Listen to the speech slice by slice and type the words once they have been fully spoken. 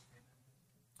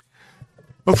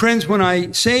Well, friends, when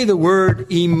I say the word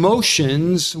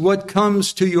emotions, what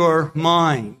comes to your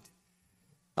mind?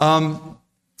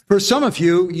 For some of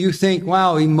you, you think,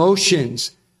 wow,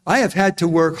 emotions. I have had to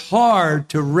work hard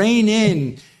to rein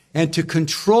in and to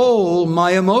control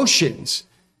my emotions,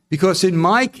 because in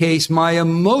my case, my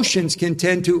emotions can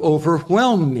tend to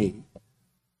overwhelm me.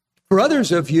 For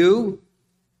others of you,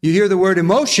 you hear the word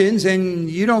emotions and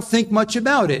you don't think much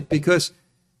about it because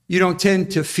you don't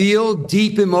tend to feel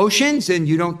deep emotions and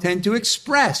you don't tend to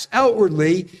express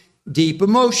outwardly deep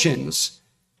emotions.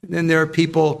 And then there are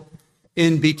people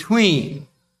in between.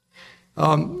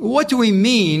 What do we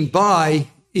mean by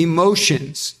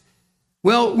emotions?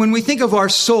 Well, when we think of our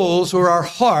souls or our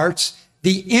hearts,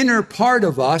 the inner part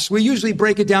of us, we usually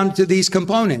break it down into these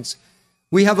components.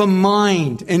 We have a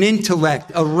mind, an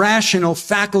intellect, a rational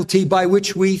faculty by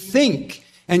which we think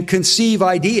and conceive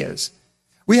ideas.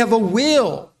 We have a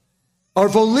will, our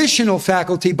volitional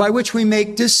faculty by which we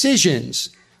make decisions.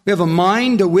 We have a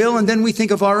mind, a will, and then we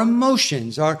think of our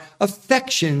emotions, our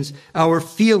affections, our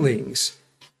feelings.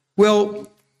 Well,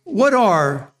 what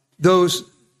are those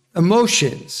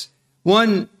emotions?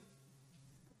 One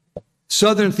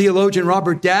Southern theologian,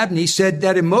 Robert Dabney, said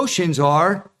that emotions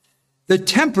are the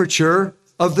temperature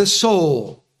of the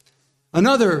soul.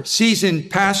 Another seasoned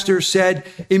pastor said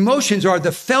emotions are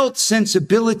the felt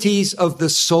sensibilities of the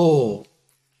soul.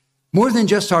 More than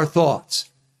just our thoughts.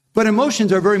 But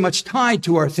emotions are very much tied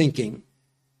to our thinking,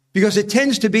 because it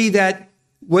tends to be that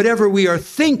whatever we are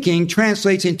thinking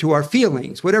translates into our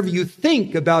feelings. Whatever you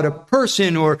think about a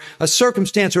person or a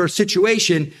circumstance or a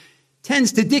situation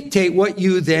tends to dictate what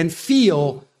you then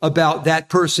feel about that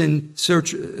person,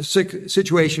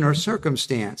 situation, or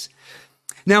circumstance.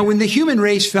 Now, when the human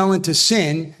race fell into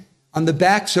sin on the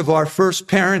backs of our first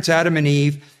parents, Adam and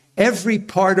Eve, every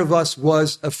part of us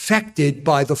was affected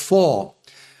by the fall.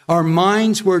 Our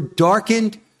minds were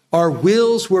darkened, our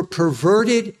wills were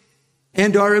perverted,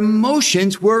 and our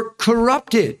emotions were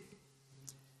corrupted.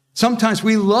 Sometimes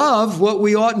we love what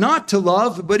we ought not to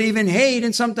love, but even hate,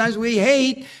 and sometimes we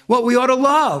hate what we ought to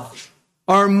love.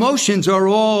 Our emotions are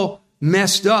all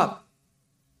messed up.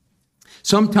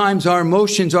 Sometimes our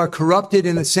emotions are corrupted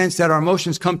in the sense that our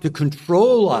emotions come to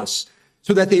control us,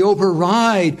 so that they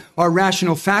override our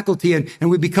rational faculty and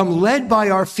we become led by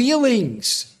our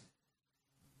feelings.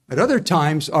 At other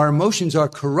times, our emotions are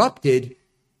corrupted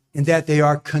in that they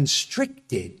are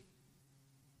constricted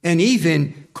and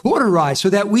even cauterized so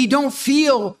that we don't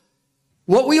feel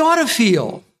what we ought to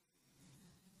feel.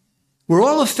 We're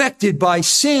all affected by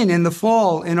sin and the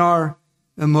fall in our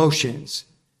emotions.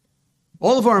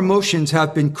 All of our emotions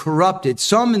have been corrupted,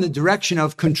 some in the direction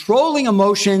of controlling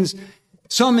emotions,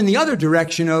 some in the other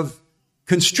direction of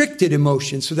constricted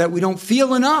emotions, so that we don't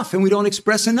feel enough and we don't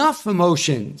express enough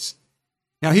emotions.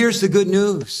 Now, here's the good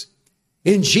news.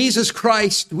 In Jesus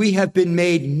Christ, we have been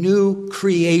made new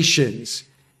creations.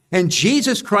 And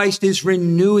Jesus Christ is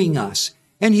renewing us.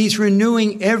 And he's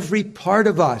renewing every part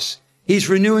of us. He's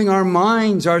renewing our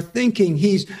minds, our thinking.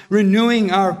 He's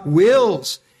renewing our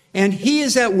wills. And he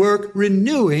is at work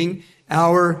renewing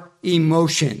our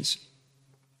emotions.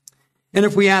 And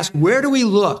if we ask, where do we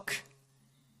look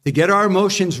to get our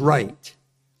emotions right?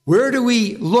 Where do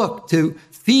we look to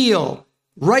feel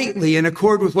rightly in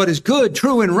accord with what is good,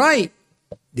 true, and right?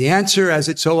 The answer, as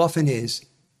it so often is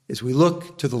we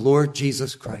look to the Lord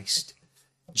Jesus Christ.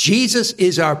 Jesus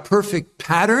is our perfect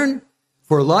pattern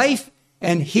for life,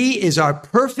 and he is our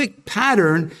perfect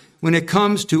pattern when it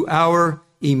comes to our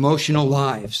emotional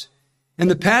lives.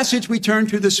 And the passage we turn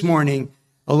to this morning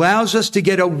allows us to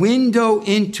get a window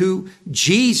into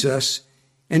Jesus,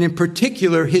 and in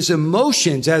particular, his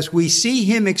emotions, as we see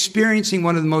him experiencing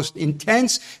one of the most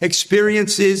intense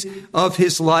experiences of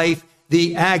his life,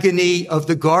 the agony of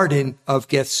the Garden of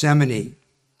Gethsemane.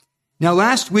 Now,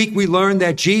 last week we learned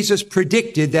that Jesus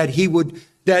predicted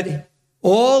that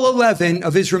all 11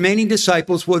 of his remaining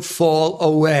disciples would fall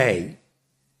away.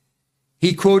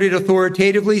 He quoted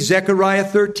authoritatively Zechariah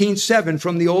 13:7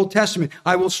 from the Old Testament.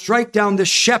 I will strike down the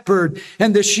shepherd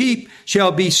and the sheep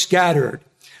shall be scattered.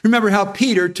 Remember how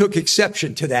Peter took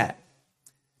exception to that.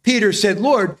 Peter said,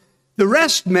 Lord, the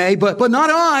rest may, but not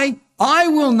I. I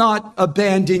will not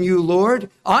abandon you, Lord.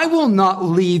 I will not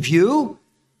leave you.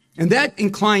 And that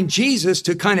inclined Jesus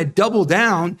to kind of double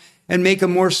down and make a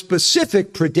more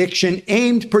specific prediction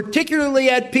aimed particularly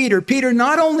at Peter. Peter,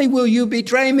 not only will you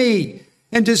betray me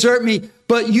and desert me,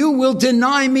 but you will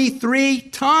deny me 3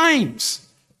 times.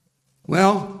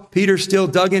 Well, Peter still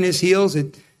dug in his heels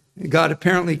and got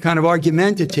apparently kind of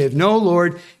argumentative. No,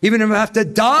 Lord, even if I have to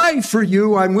die for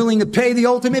you, I'm willing to pay the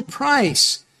ultimate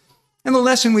price. And the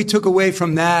lesson we took away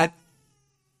from that,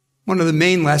 One of the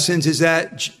main lessons is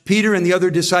that Peter and the other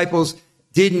disciples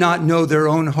did not know their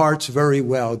own hearts very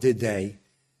well, did they?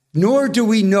 Nor do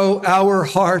we know our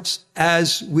hearts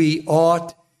as we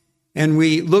ought. And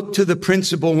we look to the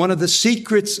principle, one of the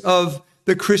secrets of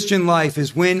the Christian life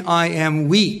is when I am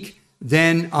weak,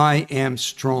 then I am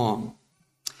strong.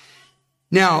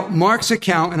 Now, Mark's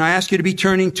account, and I ask you to be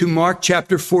turning to Mark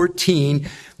chapter 14.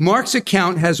 Mark's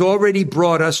account has already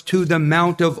brought us to the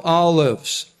Mount of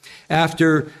Olives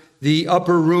after the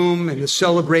upper room and the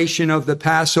celebration of the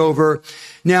Passover.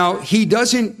 Now, he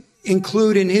doesn't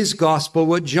include in his gospel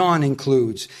what John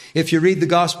includes. If you read the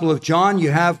Gospel of John,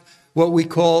 you have what we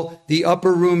call the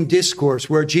upper room discourse,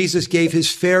 where Jesus gave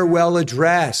his farewell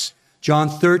address, John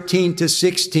 13 to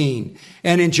 16.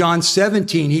 And in John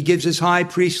 17, he gives his high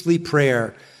priestly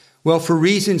prayer. Well, for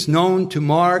reasons known to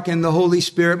Mark and the Holy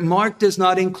Spirit, Mark does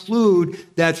not include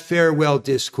that farewell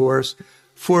discourse.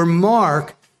 For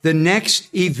Mark, the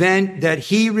next event that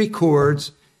he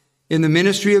records in the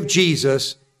ministry of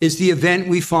Jesus is the event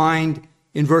we find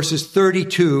in verses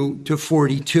 32 to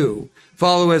 42.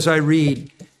 Follow as I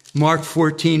read Mark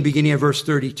 14, beginning at verse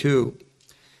 32.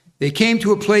 They came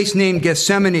to a place named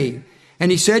Gethsemane,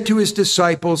 and he said to his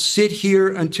disciples, "Sit here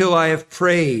until I have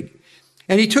prayed."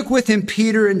 And he took with him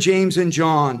Peter and James and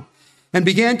John, and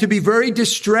began to be very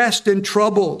distressed and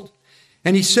troubled.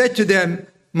 And he said to them,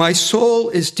 "My soul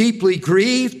is deeply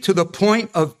grieved to the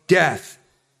point of death.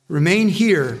 Remain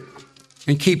here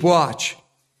and keep watch."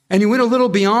 And he went a little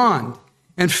beyond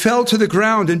and fell to the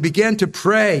ground and began to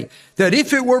pray that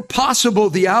if it were possible,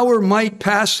 the hour might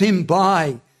pass him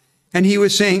by. And he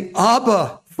was saying,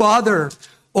 "Abba, Father,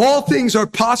 all things are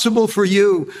possible for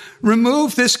you.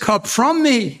 Remove this cup from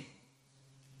me.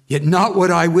 Yet not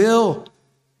what I will,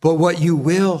 but what you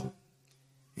will."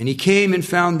 And he came and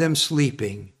found them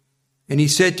sleeping. And he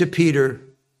said to Peter,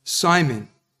 "Simon,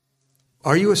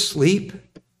 are you asleep?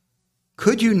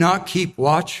 Could you not keep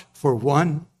watch for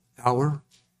 1 hour?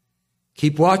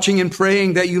 Keep watching and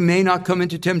praying that you may not come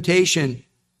into temptation.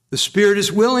 The spirit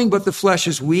is willing, but the flesh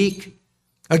is weak."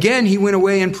 Again, he went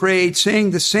away and prayed,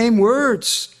 saying the same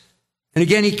words. And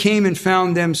again, he came and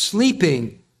found them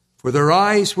sleeping, for their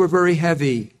eyes were very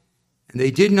heavy, and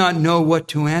they did not know what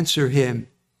to answer him.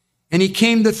 And he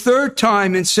came the third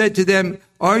time and said to them,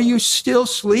 "Are you still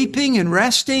sleeping and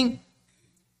resting?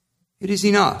 It is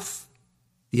enough.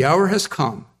 The hour has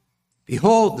come.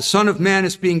 Behold, the Son of Man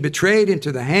is being betrayed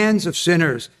into the hands of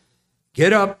sinners.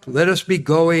 Get up, let us be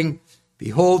going.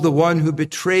 Behold, the one who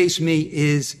betrays me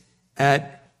is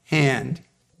at hand."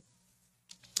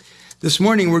 This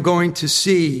morning, we're going to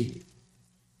see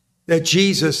that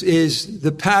Jesus is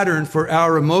the pattern for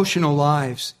our emotional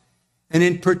lives. And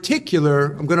in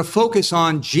particular, I'm going to focus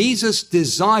on Jesus'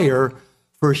 desire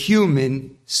for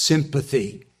human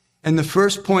sympathy. And the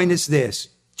first point is this,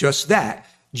 just that,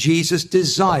 Jesus'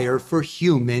 desire for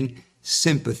human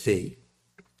sympathy.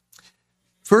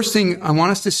 First thing I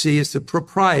want us to see is the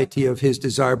propriety of his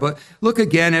desire. But look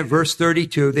again at verse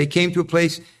 32. They came to a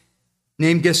place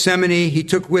named Gethsemane. He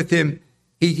took with him,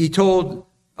 he told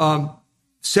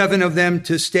 7 of them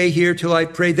to stay here till I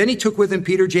pray. Then he took with him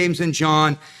Peter, James, and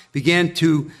John, began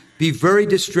to be very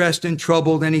distressed and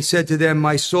troubled. And he said to them,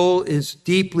 "My soul is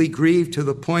deeply grieved to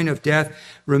the point of death.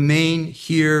 Remain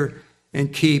here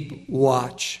and keep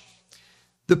watch."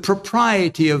 The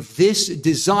propriety of this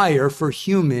desire for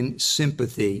human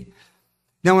sympathy.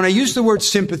 Now, when I use the word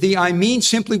sympathy, I mean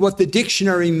simply what the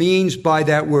dictionary means by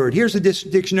that word. Here's the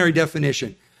dictionary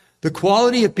definition: the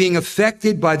quality of being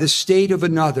affected by the state of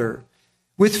another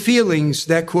with feelings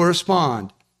that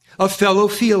correspond, a fellow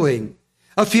feeling,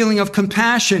 a feeling of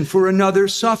compassion for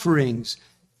another's sufferings,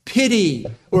 pity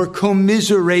or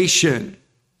commiseration.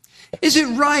 Is it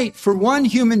right for one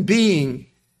human being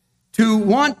to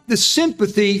want the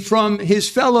sympathy from his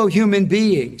fellow human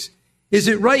beings? Is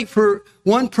it right for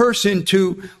one person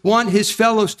to want his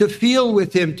fellows to feel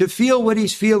with him, to feel what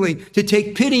he's feeling, to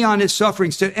take pity on his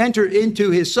sufferings, to enter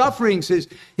into his sufferings,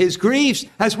 his griefs,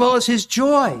 as well as his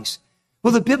joys?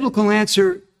 Well, the biblical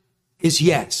answer is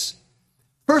yes.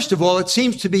 First of all, it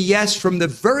seems to be yes from the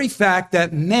very fact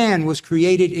that man was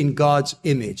created in God's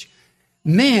image.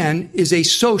 Man is a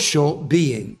social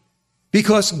being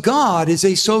because God is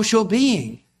a social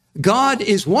being. God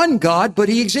is one God, but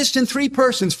he exists in 3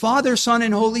 persons, Father, Son,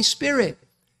 and Holy Spirit.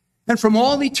 And from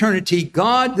all eternity,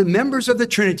 God, the members of the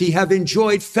Trinity, have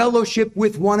enjoyed fellowship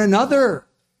with one another.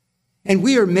 And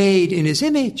we are made in his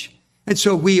image. And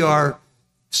so we are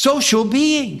social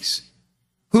beings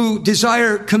who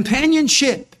desire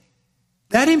companionship.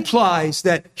 That implies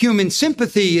that human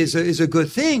sympathy is a good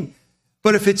thing.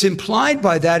 But if it's implied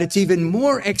by that, it's even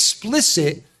more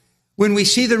explicit when we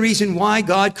see the reason why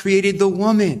God created the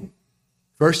woman.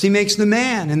 First, he makes the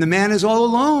man, and the man is all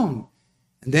alone.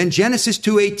 And then Genesis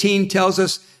 2:18 tells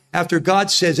us, after God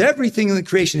says everything in the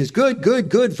creation is good, good,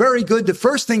 good, very good, the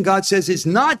first thing God says is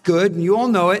not good, and you all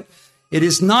know it. It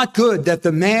is not good that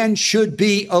the man should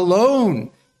be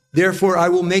alone. Therefore, I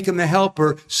will make him a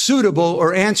helper suitable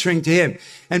or answering to him.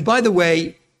 And by the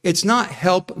way, it's not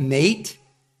help mate.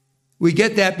 We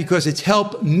get that because it's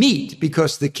help meet,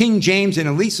 because the King James and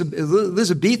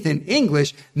Elizabethan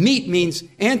English, meet means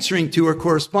answering to or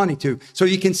corresponding to. So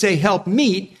you can say help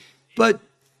meet, but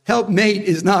help mate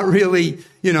is not really,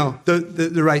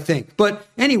 the right thing. But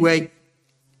anyway,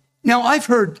 now I've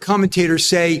heard commentators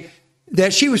say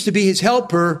that she was to be his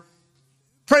helper,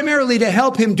 primarily to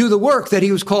help him do the work that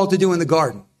he was called to do in the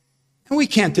garden. And we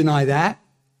can't deny that.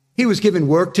 He was given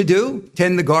work to do,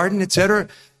 tend the garden, etc.,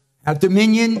 have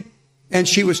dominion, and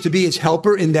she was to be his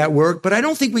helper in that work. But I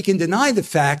don't think we can deny the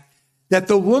fact that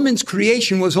the woman's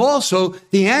creation was also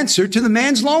the answer to the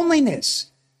man's loneliness.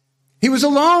 He was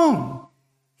alone.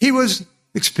 He was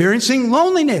experiencing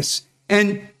loneliness.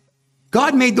 And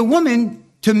God made the woman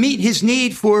to meet his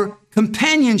need for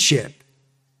companionship.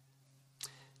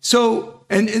 So,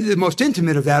 and the most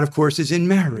intimate of that, of course, is in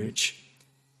marriage.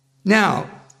 Now,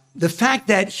 the fact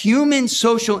that human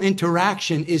social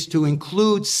interaction is to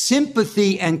include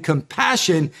sympathy and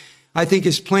compassion, I think,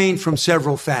 is plain from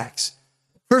several facts.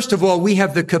 First of all, we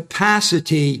have the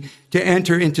capacity to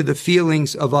enter into the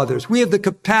feelings of others. We have the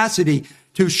capacity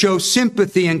to show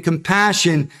sympathy and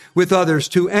compassion with others,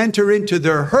 to enter into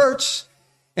their hurts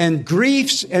and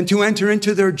griefs and to enter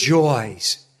into their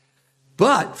joys.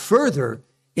 But further,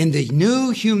 in the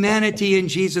new humanity in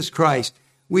Jesus Christ,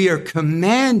 we are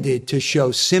commanded to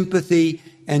show sympathy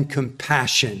and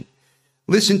compassion.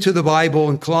 Listen to the Bible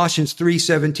in Colossians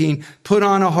 3:17. Put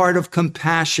on a heart of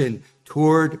compassion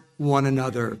toward one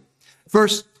another.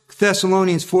 1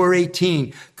 Thessalonians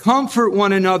 4:18. Comfort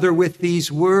one another with these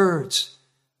words.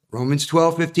 Romans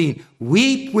 12:15.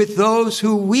 Weep with those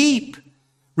who weep.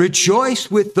 Rejoice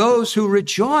with those who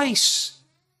rejoice.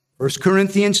 1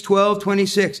 Corinthians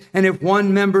 12:26. And if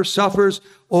one member suffers,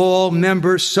 all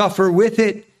members suffer with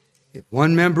it. If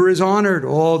one member is honored,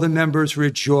 all the members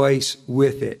rejoice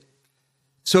with it.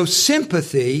 So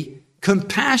sympathy,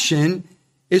 compassion,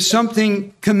 is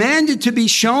something commanded to be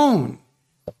shown.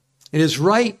 It is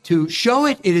right to show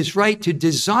it. It is right to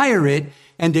desire it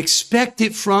and expect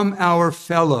it from our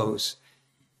fellows,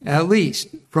 at least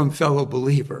from fellow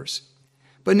believers.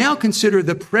 But now consider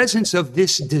the presence of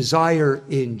this desire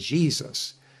in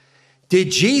Jesus. Did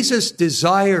Jesus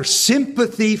desire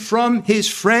sympathy from his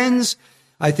friends?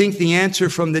 I think the answer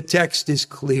from the text is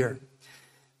clear.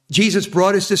 Jesus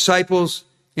brought his disciples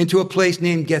into a place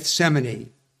named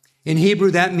Gethsemane. In Hebrew,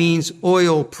 that means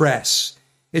oil press.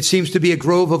 It seems to be a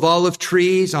grove of olive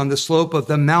trees on the slope of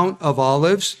the Mount of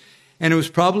Olives. And it was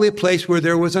probably a place where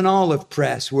there was an olive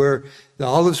press, where the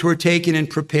olives were taken and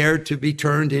prepared to be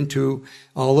turned into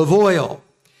olive oil.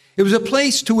 It was a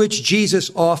place to which Jesus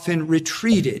often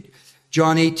retreated.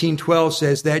 John 18:12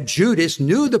 says that Judas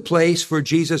knew the place, for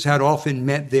Jesus had often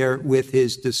met there with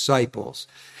his disciples.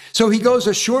 So he goes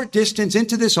a short distance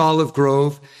into this olive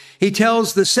grove. He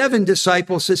tells the 7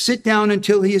 disciples to sit down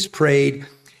until he has prayed.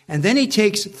 And then he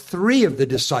takes 3 of the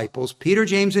disciples, Peter,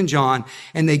 James, and John,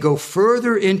 and they go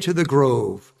further into the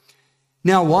grove.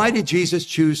 Now, why did Jesus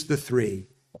choose the 3?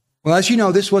 Well, as you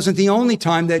know, this wasn't the only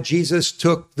time that Jesus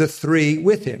took the 3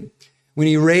 with him. When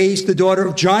he raised the daughter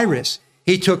of Jairus,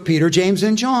 he took Peter, James,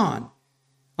 and John.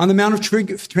 On the Mount of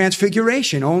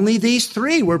Transfiguration, only these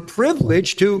 3 were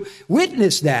privileged to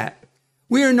witness that.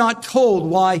 We are not told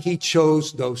why he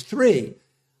chose those 3.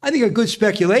 I think a good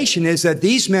speculation is that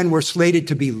these men were slated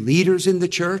to be leaders in the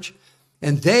church,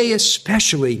 and they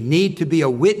especially need to be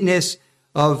a witness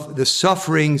of the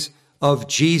sufferings of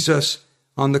Jesus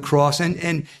on the cross,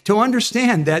 and to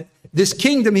understand that this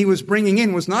kingdom he was bringing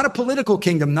in was not a political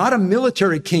kingdom, not a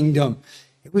military kingdom.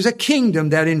 It was a kingdom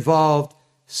that involved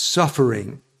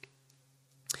suffering.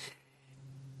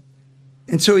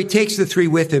 And so he takes the 3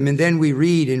 with him, and then we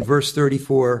read in verse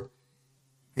 34,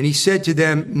 and he said to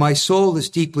them, my soul is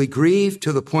deeply grieved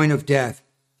to the point of death.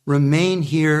 Remain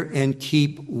here and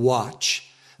keep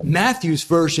watch. Matthew's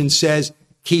version says,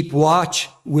 keep watch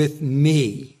with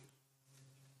me.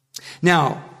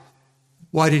 Now,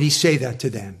 why did he say that to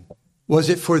them? Was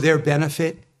it for their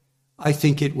benefit? I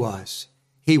think it was.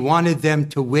 He wanted them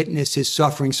to witness his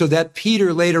suffering so that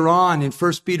Peter later on in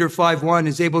 1 Peter 5:1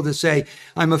 is able to say,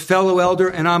 I'm a fellow elder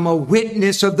and I'm a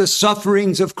witness of the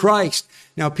sufferings of Christ.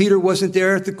 Now, Peter wasn't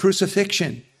there at the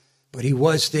crucifixion, but he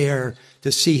was there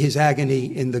to see his agony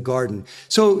in the garden.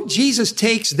 So Jesus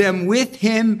takes them with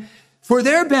him for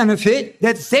their benefit,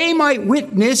 that they might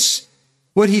witness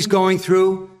what he's going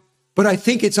through. But I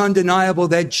think it's undeniable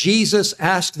that Jesus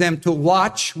asked them to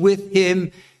watch with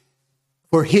him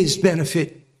for his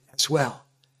benefit as well.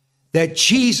 That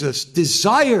Jesus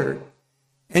desired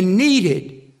and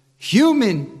needed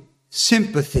human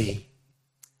sympathy.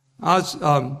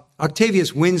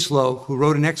 Octavius Winslow, who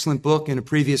wrote an excellent book in a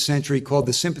previous century called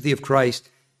The Sympathy of Christ,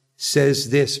 says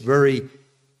this very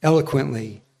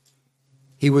eloquently.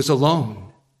 He was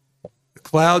alone. The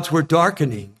clouds were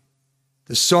darkening.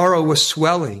 The sorrow was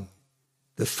swelling.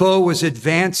 The foe was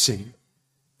advancing.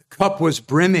 The cup was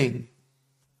brimming.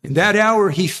 In that hour,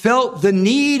 he felt the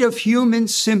need of human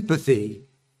sympathy.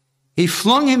 He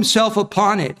flung himself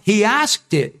upon it. He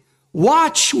asked it,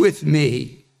 "Watch with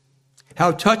me."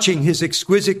 How touching his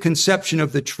exquisite conception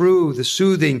of the true, the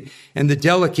soothing, and the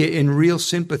delicate in real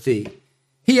sympathy.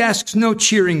 He asks no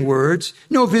cheering words,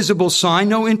 no visible sign,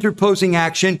 no interposing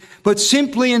action, but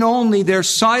simply and only their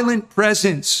silent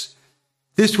presence.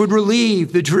 This would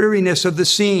relieve the dreariness of the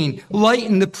scene,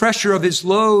 lighten the pressure of his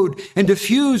load, and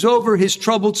diffuse over his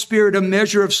troubled spirit a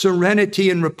measure of serenity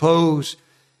and repose.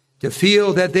 To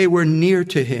feel that they were near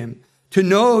to him, to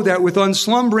know that with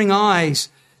unslumbering eyes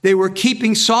they were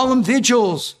keeping solemn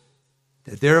vigils,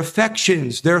 that their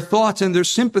affections, their thoughts, and their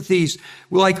sympathies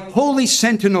were like holy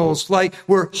sentinels,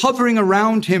 were hovering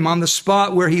around him on the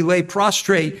spot where he lay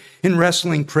prostrate in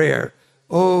wrestling prayer.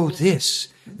 Oh, this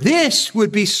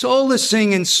would be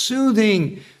solacing and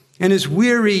soothing, and his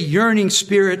weary, yearning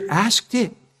spirit asked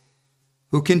it.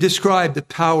 Who can describe the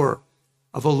power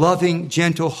of a loving,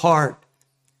 gentle heart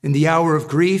in the hour of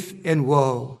grief and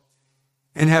woe?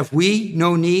 And have we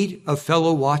no need of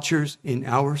fellow watchers in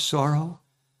our sorrow?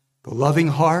 The loving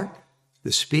heart,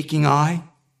 the speaking eye,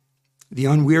 the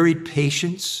unwearied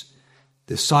patience,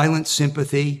 the silent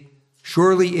sympathy.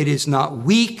 Surely it is not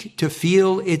weak to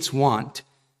feel its want,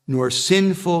 nor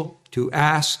sinful to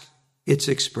ask its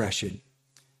expression.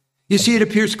 You see, it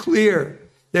appears clear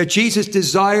that Jesus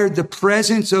desired the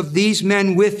presence of these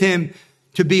men with him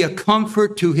to be a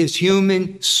comfort to his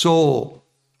human soul.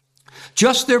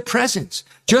 Just their presence,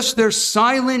 just their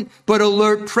silent but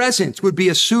alert presence would be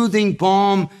a soothing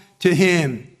balm to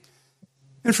him.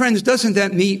 And friends, doesn't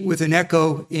that meet with an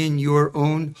echo in your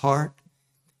own heart?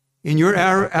 In your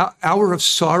hour of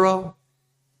sorrow?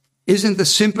 Isn't the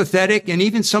sympathetic and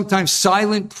even sometimes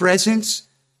silent presence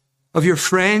of your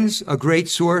friends a great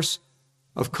source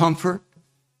of comfort?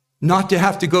 Not to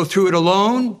have to go through it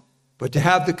alone, but to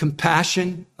have the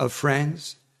compassion of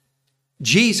friends.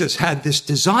 Jesus had this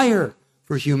desire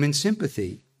for human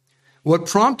sympathy. What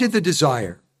prompted the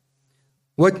desire?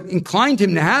 What inclined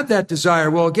him to have that desire?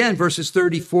 Well, again, verses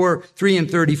 3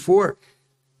 and 34.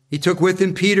 He took with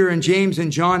him Peter and James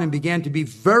and John and began to be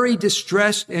very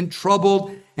distressed and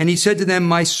troubled. And he said to them,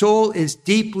 "My soul is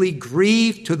deeply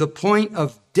grieved to the point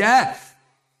of death.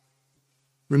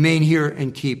 Remain here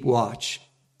and keep watch."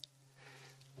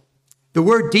 The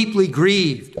word deeply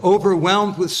grieved,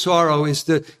 overwhelmed with sorrow, is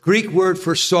the Greek word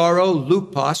for sorrow,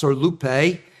 lupos or lupe,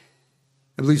 at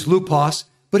least lupos,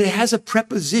 but it has a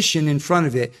preposition in front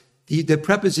of it, the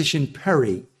preposition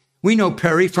peri. We know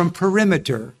peri from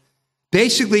perimeter.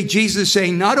 Basically, Jesus is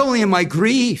saying, not only am I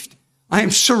grieved, I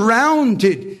am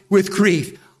surrounded with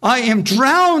grief. I am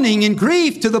drowning in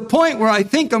grief to the point where I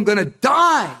think I'm going to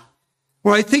die,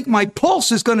 where I think my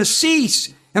pulse is going to cease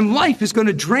and life is going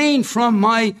to drain from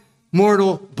my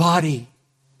mortal body.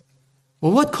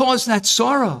 Well, what caused that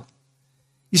sorrow?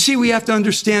 You see, we have to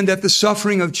understand that the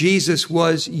suffering of Jesus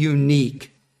was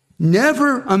unique.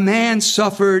 Never a man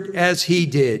suffered as he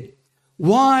did.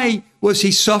 Why was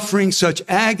he suffering such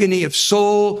agony of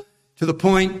soul to the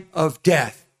point of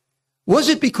death? Was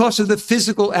it because of the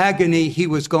physical agony he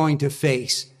was going to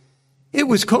face? It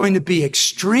was going to be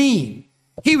extreme.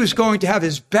 He was going to have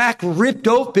his back ripped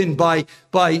open by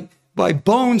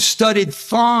bone-studded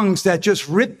thongs that just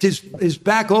ripped his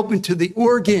back open to the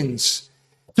organs,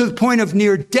 to the point of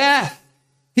near death.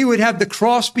 He would have the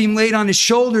crossbeam laid on his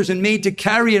shoulders and made to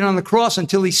carry it on the cross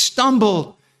until he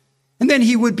stumbled. And then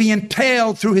he would be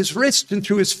impaled through his wrists and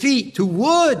through his feet to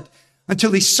wood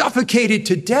until he suffocated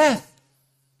to death.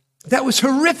 That was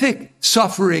horrific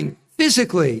suffering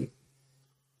physically.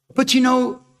 But you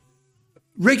know,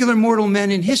 regular mortal men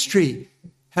in history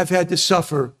have had to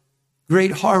suffer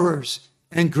great horrors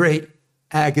and great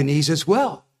agonies as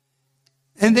well.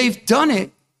 And they've done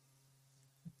it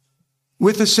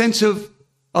with a sense of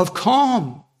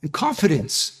calm and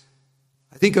confidence.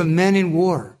 I think of men in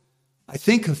war. I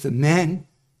think of the men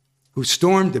who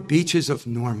stormed the beaches of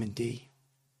Normandy.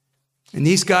 And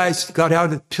these guys got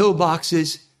out of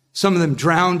pillboxes. Some of them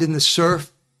drowned in the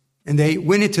surf. And they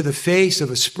went into the face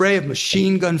of a spray of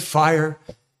machine gun fire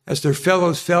as their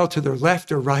fellows fell to their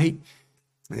left or right.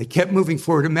 And they kept moving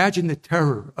forward. Imagine the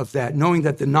terror of that, knowing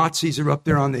that the Nazis are up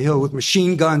there on the hill with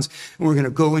machine guns, and we're going to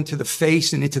go into the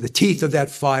face and into the teeth of that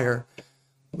fire.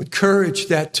 What courage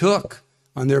that took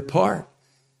on their part.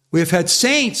 We have had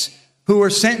saints who were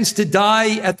sentenced to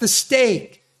die at the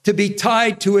stake, to be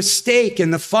tied to a stake,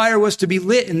 and the fire was to be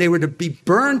lit, and they were to be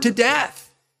burned to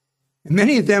death. And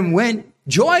many of them went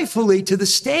joyfully to the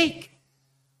stake.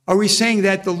 Are we saying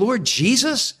that the Lord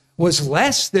Jesus was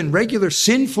less than regular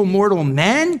sinful mortal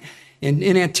men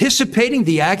in anticipating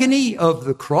the agony of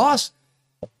the cross?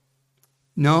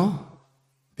 No,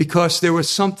 because there was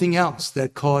something else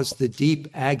that caused the deep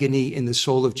agony in the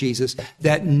soul of Jesus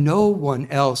that no one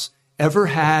else ever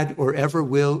had or ever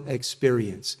will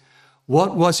experience.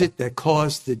 What was it that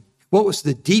what was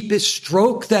the deepest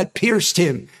stroke that pierced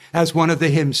him, as one of the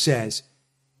hymns says?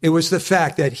 It was the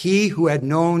fact that he who had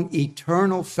known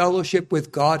eternal fellowship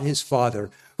with God his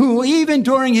Father, who even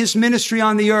during his ministry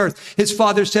on the earth, his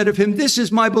Father said of him, "This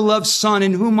is my beloved Son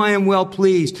in whom I am well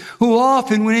pleased," who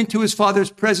often went into his Father's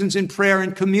presence in prayer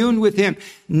and communed with him.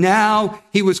 Now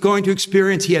he was going to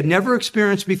experience, he had never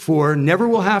experienced before, never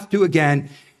will have to again,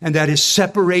 and that is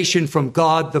separation from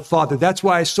God the Father. That's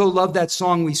why I so love that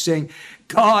song we sing,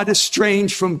 God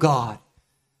estranged from God.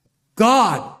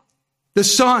 God, the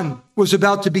Son, was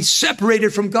about to be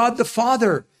separated from God the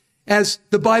Father. As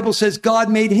the Bible says, God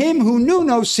made him who knew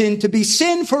no sin to be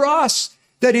sin for us,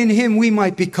 that in him we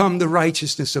might become the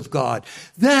righteousness of God.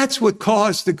 That's what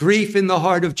caused the grief in the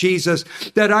heart of Jesus,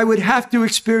 that I would have to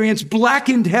experience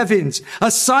blackened heavens,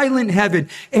 a silent heaven,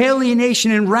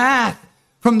 alienation and wrath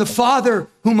from the Father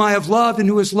whom I have loved and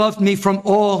who has loved me from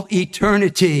all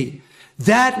eternity.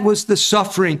 That was the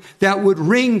suffering that would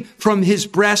ring from his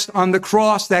breast on the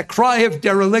cross, that cry of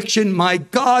dereliction, my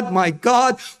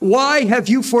God, why have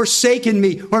you forsaken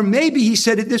me? Or maybe he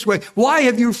said it this way, why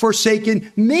have you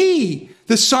forsaken me,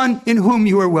 the Son in whom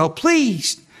you are well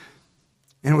pleased?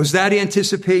 And it was that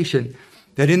anticipation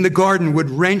that in the garden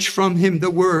would wrench from him the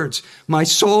words, my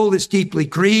soul is deeply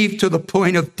grieved to the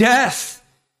point of death.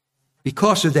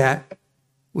 Because of that,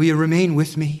 will you remain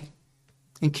with me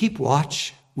and keep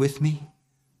watch with me?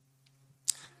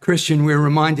 Christian, we're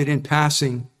reminded in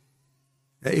passing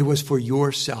that it was for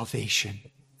your salvation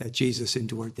that Jesus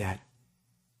endured that.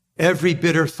 Every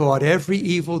bitter thought, every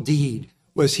evil deed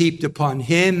was heaped upon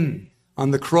him on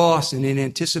the cross, and in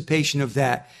anticipation of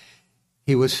that,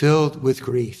 he was filled with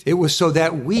grief. It was so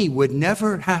that we would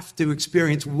never have to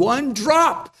experience one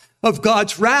drop of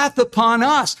God's wrath upon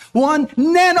us, one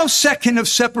nanosecond of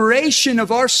separation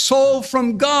of our soul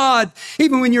from God.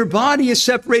 Even when your body is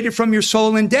separated from your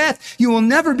soul in death, you will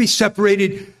never be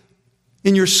separated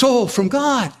in your soul from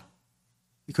God,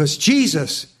 because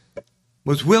Jesus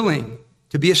was willing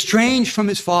to be estranged from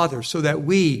his Father so that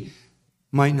we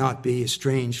might not be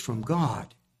estranged from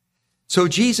God. So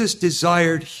Jesus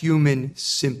desired human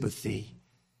sympathy.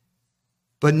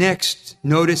 But next,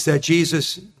 notice that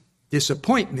Jesus'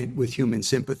 disappointment with human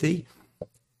sympathy.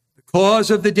 The cause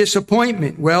of the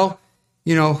disappointment, well,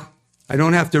 I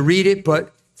don't have to read it,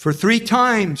 but for 3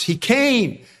 times he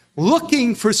came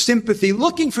looking for sympathy,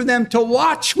 looking for them to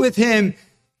watch with him.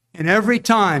 And every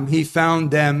time he found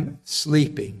them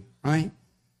sleeping, right?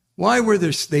 Why were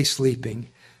they sleeping?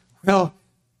 Well,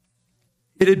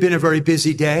 it had been a very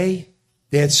busy day.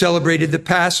 They had celebrated the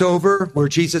Passover, where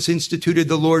Jesus instituted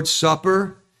the Lord's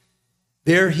Supper.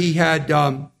 There he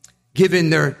had given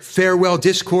their farewell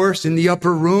discourse in the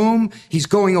upper room. He's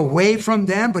going away from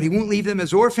them, but he won't leave them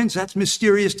as orphans. That's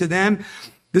mysterious to them.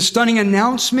 The stunning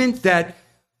announcement that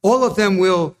all of them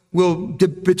will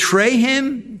betray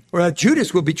him, or that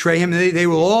Judas will betray him. They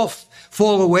will all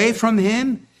fall away from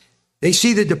him. They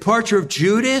see the departure of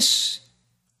Judas.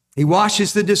 He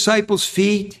washes the disciples'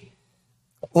 feet.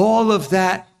 All of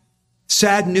that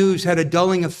sad news had a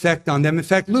dulling effect on them. In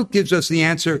fact, Luke gives us the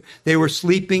answer. They were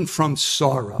sleeping from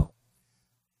sorrow.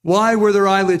 Why were their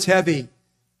eyelids heavy?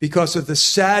 Because of the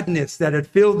sadness that had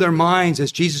filled their minds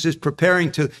as Jesus is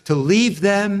preparing to leave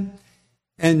them.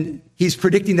 And he's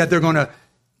predicting that they're going to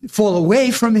fall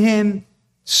away from him.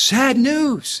 Sad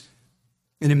news.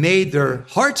 And it made their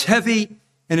hearts heavy,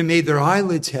 and it made their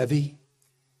eyelids heavy.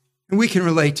 And we can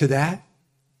relate to that.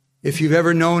 If you've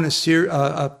ever known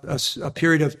a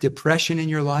period of depression in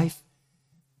your life,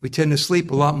 we tend to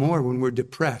sleep a lot more when we're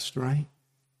depressed, right?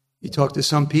 You talk to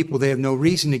some people, they have no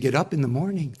reason to get up in the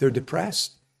morning. They're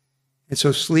depressed. And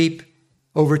so sleep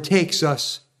overtakes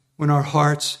us when our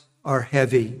hearts are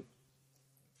heavy.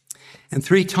 And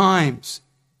 3 times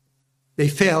they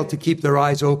failed to keep their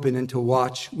eyes open and to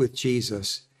watch with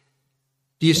Jesus.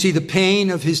 Do you see the pain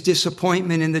of his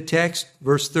disappointment in the text?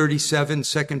 Verse 37,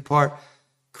 second part.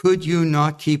 Could you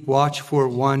not keep watch for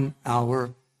 1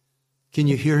 hour? Can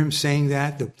you hear him saying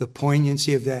that? The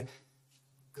poignancy of that?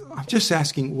 I'm just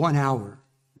asking 1 hour.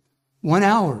 1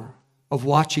 hour of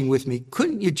watching with me.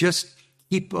 Couldn't you just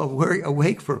keep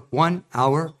awake for 1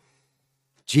 hour?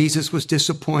 Jesus was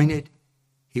disappointed.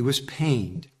 He was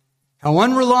pained. How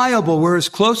unreliable were his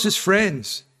closest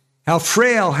friends. How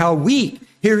frail, how weak.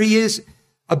 Here he is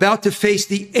about to face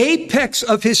the apex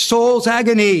of his soul's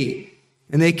agony,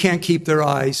 and they can't keep their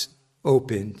eyes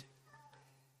opened.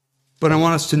 But I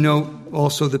want us to note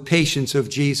also the patience of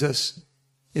Jesus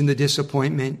in the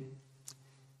disappointment.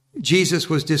 Jesus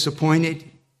was disappointed.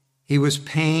 He was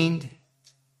pained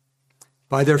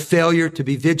by their failure to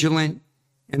be vigilant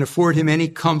and afford him any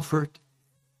comfort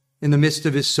in the midst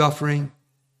of his suffering.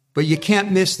 But you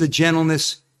can't miss the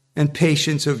gentleness and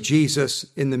patience of Jesus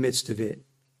in the midst of it.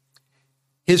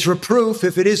 His reproof,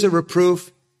 if it is a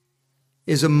reproof,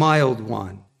 is a mild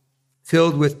one,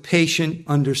 filled with patient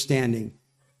understanding.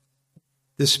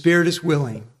 The spirit is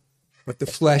willing, but the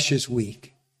flesh is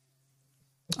weak.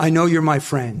 I know you're my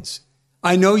friends.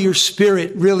 I know your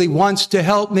spirit really wants to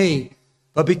help me,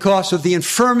 but because of the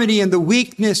infirmity and the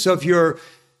weakness of your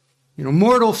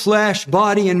mortal flesh,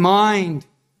 body, and mind,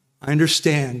 I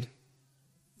understand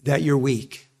that you're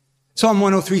weak. Psalm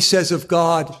 103 says of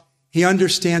God, he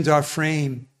understands our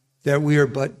frame, that we are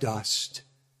but dust.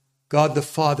 God the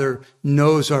Father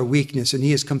knows our weakness, and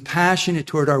he is compassionate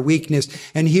toward our weakness.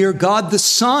 And here God the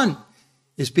Son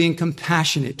is being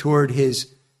compassionate toward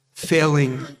his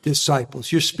failing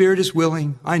disciples. Your spirit is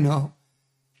willing, I know,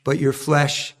 but your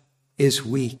flesh is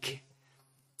weak.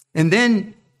 And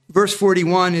then verse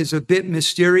 41 is a bit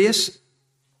mysterious.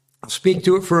 I'll speak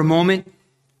to it for a moment.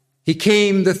 He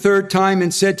came the third time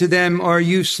and said to them, are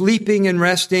you sleeping and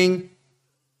resting?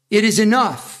 It is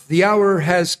enough. The hour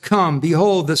has come.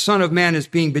 Behold, the Son of Man is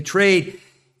being betrayed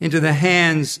into the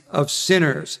hands of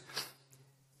sinners.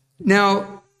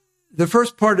 Now, the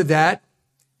first part of that,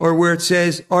 or where it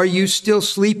says, are you still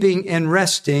sleeping and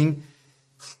resting,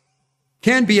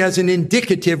 can be as an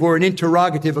indicative or an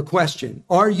interrogative, a question.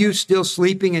 Are you still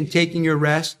sleeping and taking your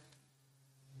rest?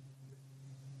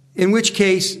 In which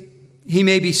case, he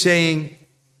may be saying,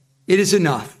 it is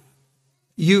enough.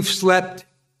 You've slept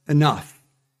enough.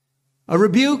 A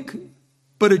rebuke,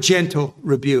 but a gentle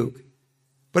rebuke.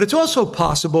 But it's also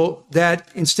possible that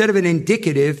instead of an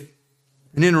indicative,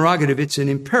 an interrogative, it's an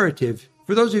imperative.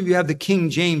 For those of you who have the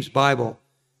King James Bible,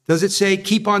 does it say,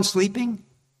 keep on sleeping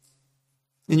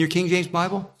in your King James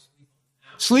Bible?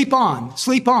 Sleep on,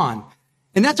 sleep on.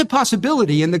 And that's a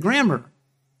possibility in the grammar.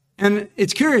 And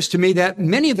it's curious to me that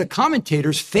many of the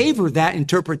commentators favor that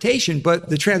interpretation, but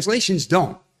the translations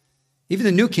don't. Even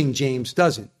the New King James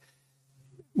doesn't.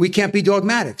 We can't be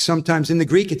dogmatic. Sometimes in the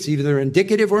Greek, it's either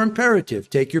indicative or imperative.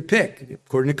 Take your pick,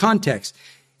 according to context.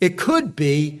 It could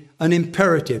be an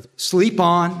imperative. Sleep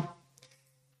on.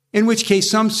 In which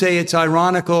case, some say it's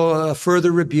ironical, a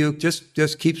further rebuke.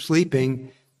 Just keep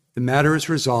sleeping. The matter is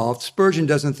resolved. Spurgeon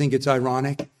doesn't think it's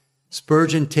ironic.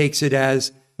 Spurgeon takes it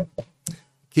as,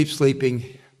 keep sleeping.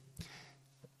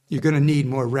 You're going to need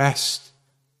more rest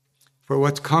for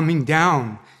what's coming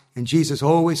down. And Jesus is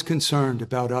always concerned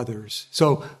about others.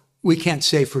 So we can't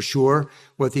say for sure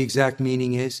what the exact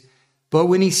meaning is. But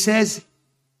when he says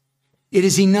it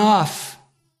is enough,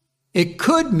 it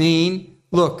could mean,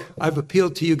 look, I've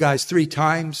appealed to you guys 3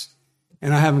 times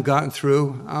and I haven't gotten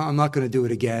through. I'm not going to do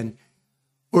it again.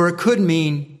 Or it could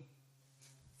mean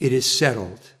it is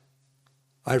settled.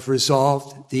 I've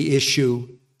resolved the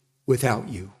issue without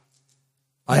you.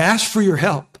 I asked for your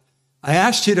help. I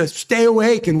asked you to stay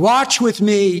awake and watch with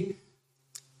me.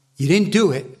 You didn't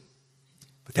do it,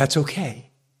 but that's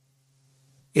okay.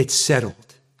 It's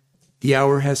settled. The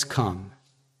hour has come,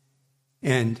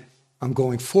 and I'm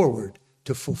going forward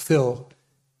to fulfill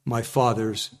my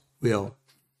Father's will.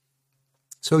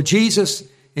 So Jesus,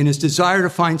 in his desire to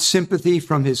find sympathy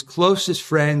from his closest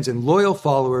friends and loyal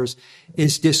followers,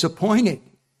 is disappointed.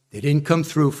 They didn't come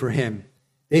through for him.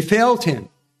 They failed him.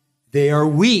 They are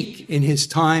weak in his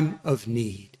time of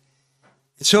need.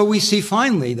 So we see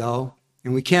finally, though,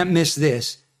 and we can't miss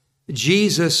this,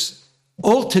 Jesus'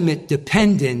 ultimate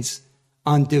dependence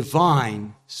on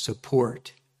divine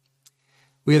support.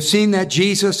 We have seen that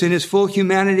Jesus, in his full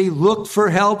humanity, looked for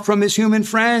help from his human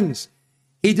friends.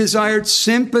 He desired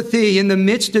sympathy in the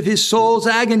midst of his soul's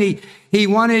agony. He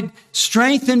wanted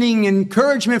strengthening and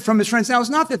encouragement from his friends. Now, it's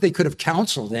not that they could have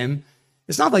counseled him.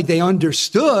 It's not like they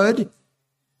understood.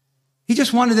 He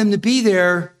just wanted them to be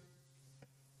there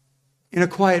in a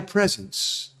quiet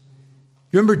presence.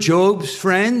 Remember Job's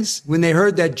friends, when they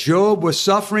heard that Job was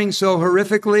suffering so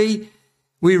horrifically?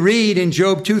 We read in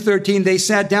Job 2:13, they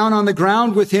sat down on the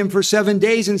ground with him for 7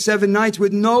 days and 7 nights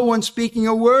with no one speaking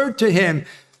a word to him,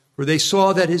 for they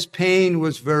saw that his pain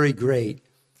was very great.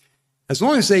 As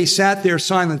long as they sat there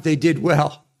silent, they did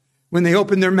well. When they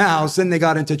opened their mouths, then they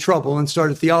got into trouble and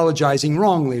started theologizing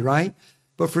wrongly, right?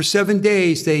 But for 7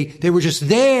 days, they were just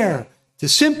there to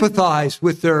sympathize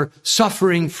with their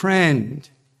suffering friend.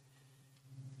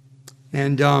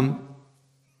 And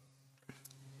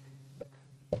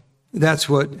that's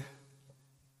what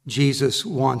Jesus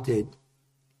wanted.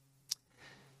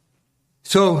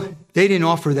 So they didn't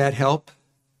offer that help.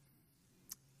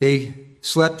 They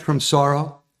slept from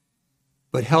sorrow,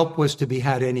 but help was to be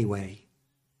had anyway.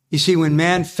 You see, when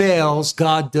man fails,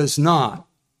 God does not.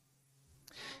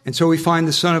 And so we find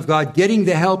the Son of God getting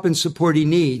the help and support he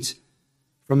needs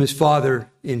from his Father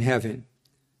in heaven.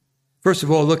 First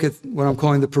of all, look at what I'm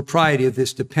calling the propriety of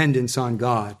this dependence on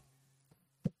God.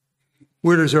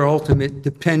 Where does our ultimate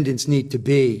dependence need to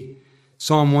be?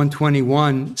 Psalm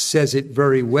 121 says it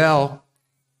very well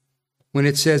when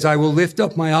it says, I will lift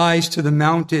up my eyes to the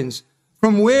mountains.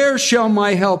 From where shall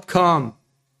my help come?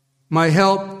 My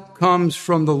help comes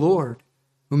from the Lord,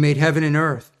 who made heaven and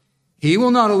earth. He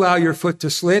will not allow your foot to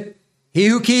slip. He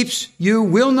who keeps you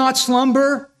will not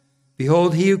slumber.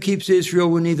 Behold, he who keeps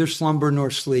Israel will neither slumber nor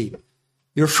sleep.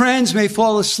 Your friends may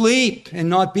fall asleep and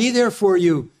not be there for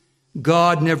you.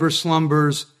 God never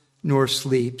slumbers nor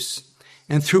sleeps.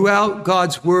 And throughout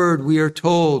God's word, we are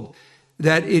told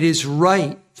that it is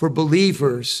right for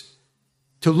believers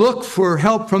to look for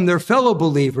help from their fellow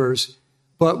believers,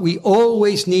 but we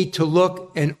always need to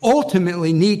look and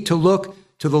ultimately need to look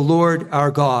to the Lord our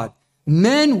God.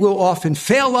 Men will often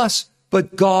fail us,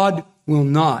 but God will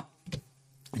not.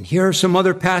 And here are some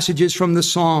other passages from the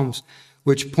Psalms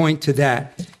which point to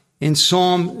that. In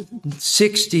Psalm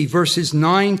 60, verses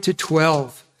 9 to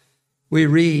 12, we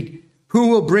read, Who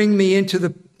will bring me into the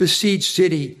besieged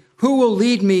city? Who will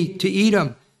lead me to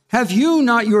Edom? Have you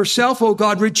not yourself, O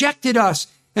God, rejected us?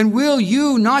 And will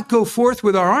you not go forth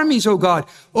with our armies, O God?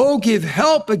 O give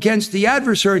help against the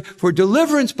adversary, for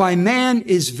deliverance by man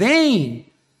is vain.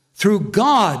 Through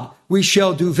God we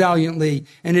shall do valiantly,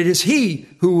 and it is he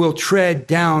who will tread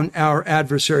down our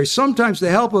adversary. Sometimes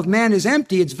the help of man is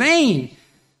empty, it's vain,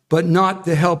 but not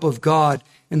the help of God.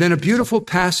 And then a beautiful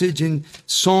passage in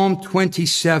Psalm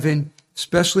 27,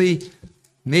 especially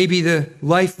maybe the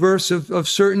life verse of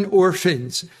certain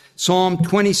orphans. Psalm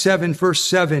 27, verse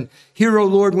 7. Hear, O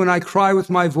Lord, when I cry with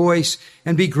my voice,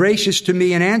 and be gracious to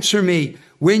me and answer me.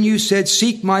 When you said,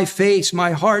 seek my face,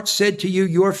 my heart said to you,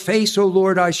 your face, O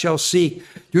Lord, I shall seek.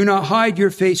 Do not hide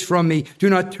your face from me. Do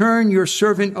not turn your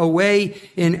servant away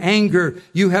in anger.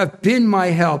 You have been my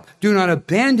help. Do not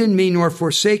abandon me nor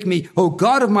forsake me, O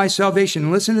God of my salvation.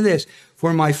 And listen to this.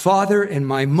 For my father and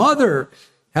my mother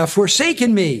have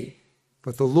forsaken me,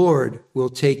 but the Lord will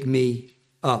take me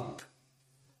up.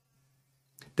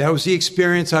 That was the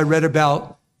experience I read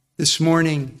about this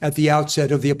morning at the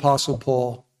outset of the Apostle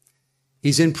Paul.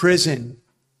 He's in prison.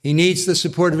 He needs the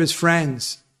support of his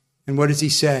friends. And what does he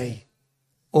say?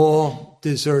 All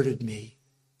deserted me.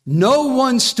 No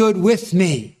one stood with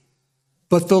me,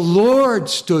 but the Lord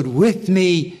stood with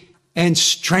me and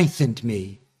strengthened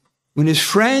me. When his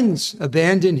friends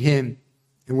abandoned him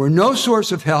and were no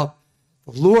source of help,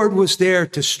 the Lord was there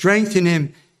to strengthen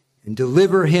him and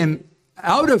deliver him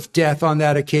out of death on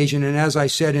that occasion. And as I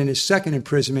said, in his second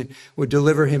imprisonment, would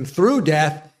deliver him through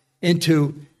death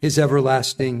into his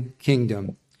everlasting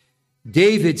kingdom.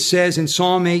 David says in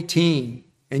Psalm 18,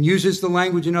 and uses the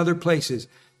language in other places,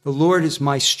 the Lord is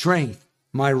my strength,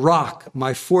 my rock,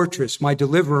 my fortress, my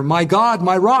deliverer, my God,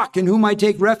 my rock in whom I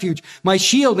take refuge, my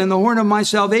shield and the horn of my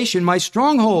salvation, my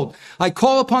stronghold. I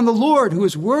call upon the Lord who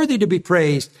is worthy to be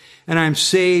praised, and I am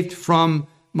saved from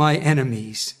my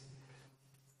enemies.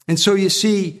 And so you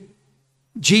see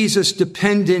Jesus'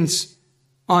 dependence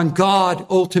on God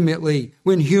ultimately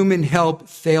when human help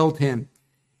failed him.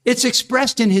 It's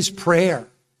expressed in his prayer.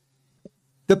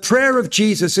 The prayer of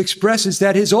Jesus expresses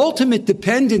that his ultimate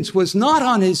dependence was not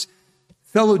on his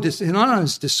not on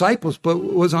his disciples, but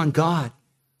was on God.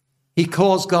 He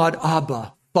calls God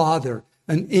Abba, Father,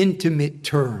 an intimate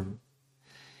term.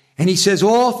 And he says,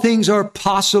 all things are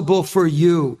possible for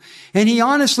you. And he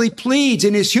honestly pleads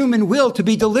in his human will to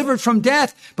be delivered from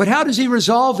death. But how does he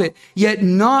resolve it? Yet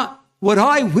not what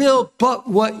I will, but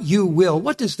what you will.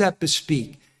 What does that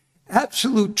bespeak?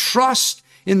 Absolute trust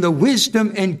in the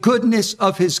wisdom and goodness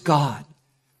of his God.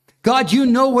 God, you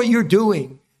know what you're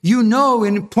doing. You know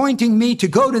in pointing me to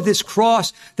go to this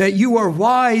cross that you are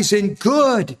wise and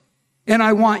good. And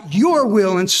I want your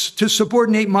will and to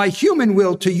subordinate my human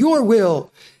will to your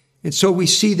will. And so we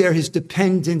see there his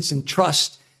dependence and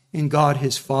trust in God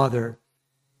his Father.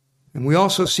 And we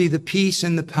also see the peace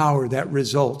and the power that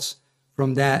results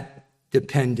from that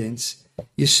dependence.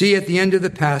 You see at the end of the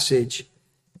passage,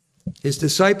 his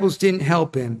disciples didn't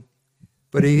help him.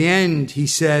 But at the end, he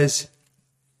says,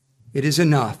 it is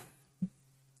enough.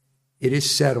 It is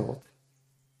settled.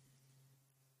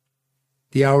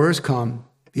 The hour has come.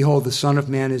 Behold, the Son of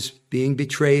Man is being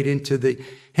betrayed into the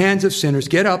hands of sinners.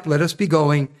 Get up, let us be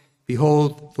going.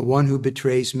 Behold, the one who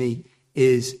betrays me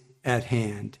is at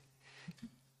hand.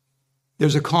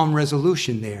 There's a calm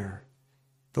resolution there.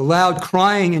 The loud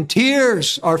crying and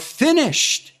tears are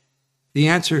finished. The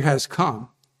answer has come.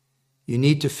 You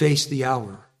need to face the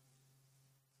hour.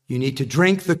 You need to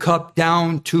drink the cup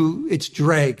down to its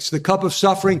dregs, the cup of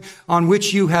suffering on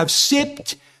which you have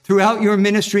sipped throughout your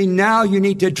ministry. Now you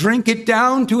need to drink it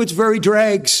down to its very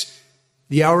dregs.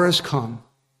 The hour has come.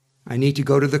 I need to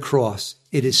go to the cross.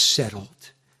 It is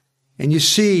settled. And you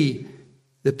see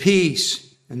the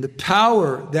peace and the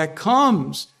power that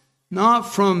comes not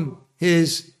from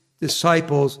his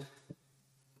disciples,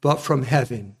 but from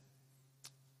heaven.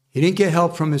 He didn't get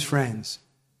help from his friends,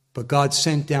 but God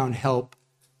sent down help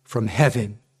from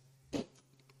heaven.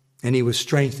 And he was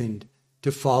strengthened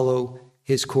to follow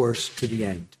his course to the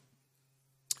end.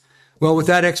 Well, with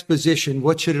that exposition,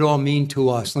 what should it all mean to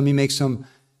us? Let me make some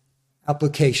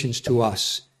applications to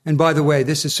us. And by the way,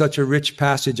 this is such a rich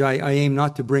passage. I aim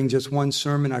not to bring just one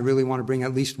sermon. I really want to bring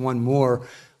at least one more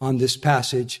on this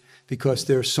passage because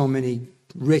there are so many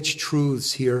rich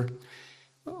truths here.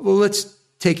 Well, let's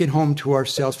take it home to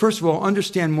ourselves. First of all,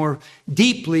 understand more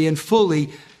deeply and fully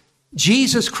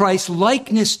Jesus Christ's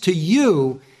likeness to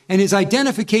you and his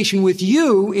identification with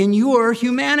you in your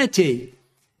humanity.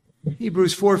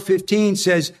 Hebrews 4:15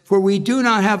 says, "For we do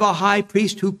not have a high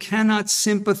priest who cannot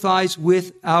sympathize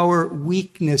with our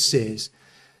weaknesses."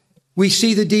 We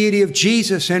see the deity of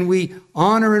Jesus and we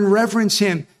honor and reverence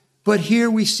him. But here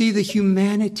we see the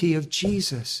humanity of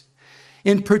Jesus.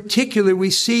 In particular, we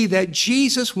see that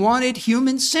Jesus wanted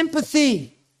human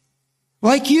sympathy,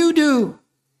 like you do.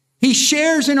 He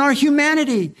shares in our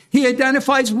humanity. He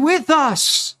identifies with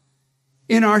us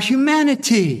in our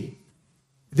humanity.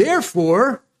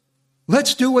 Therefore,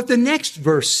 let's do what the next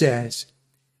verse says.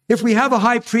 If we have a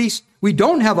high priest, we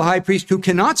don't have a high priest who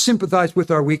cannot sympathize with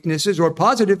our weaknesses, or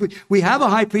positively, we have a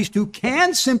high priest who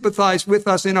can sympathize with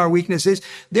us in our weaknesses.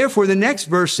 Therefore, the next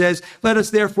verse says, let us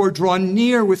therefore draw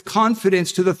near with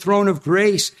confidence to the throne of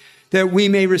grace, that we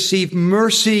may receive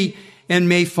mercy and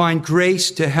may find grace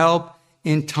to help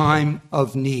in time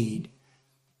of need.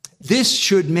 This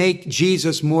should make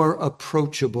Jesus more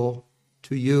approachable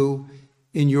to you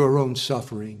in your own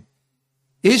suffering.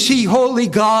 Is he holy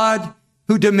God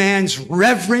who demands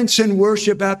reverence and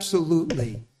worship?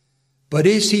 Absolutely. But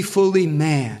is he fully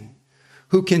man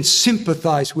who can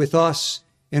sympathize with us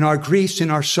in our griefs, in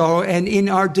our sorrow, and in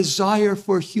our desire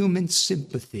for human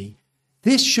sympathy?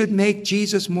 This should make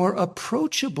Jesus more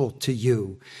approachable to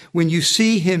you when you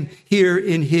see him here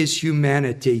in his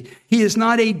humanity. He is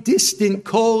not a distant,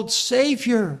 cold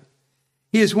Savior.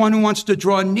 He is one who wants to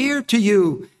draw near to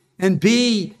you and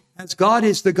be, as God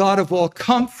is the God of all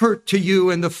comfort to you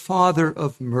and the Father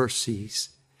of mercies.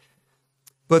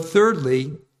 But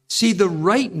thirdly, see the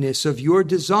rightness of your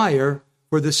desire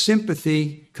for the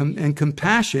sympathy and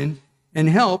compassion and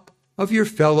help of your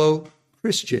fellow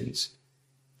Christians.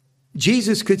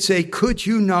 Jesus could say, could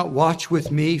you not watch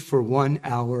with me for 1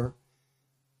 hour?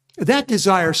 That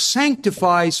desire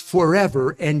sanctifies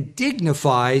forever and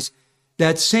dignifies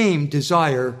that same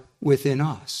desire within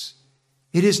us.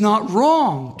 It is not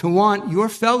wrong to want your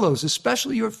fellows,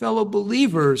 especially your fellow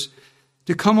believers,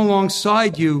 to come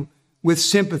alongside you with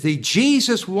sympathy.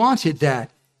 Jesus wanted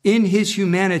that in his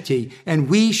humanity, and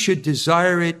we should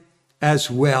desire it as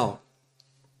well.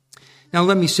 Now,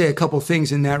 let me say a couple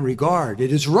things in that regard.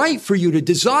 It is right for you to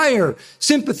desire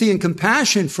sympathy and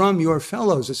compassion from your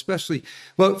fellows, especially,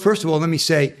 well, first of all, let me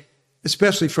say,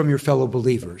 especially from your fellow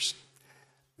believers.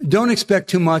 Don't expect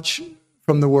too much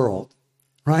from the world,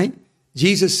 right?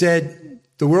 Jesus said,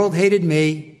 the world hated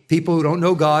me. People who don't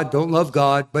know God, don't love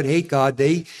God, but hate God.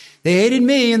 They hated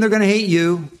me and they're going to hate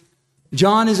you.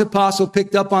 John, his apostle,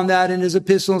 picked up on that in his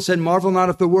epistle and said, marvel not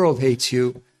if the world hates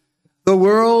you. The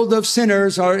world of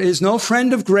sinners is no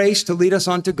friend of grace to lead us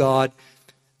unto God.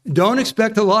 Don't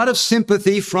expect a lot of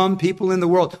sympathy from people in the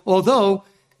world. Although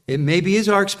it maybe is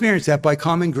our experience that by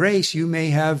common grace, you may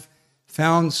have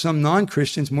found some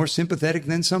non-Christians more sympathetic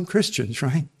than some Christians,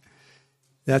 right?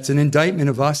 That's an indictment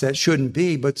of us. That shouldn't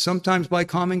be. But sometimes by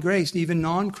common grace, even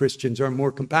non-Christians are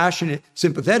more compassionate,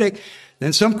 sympathetic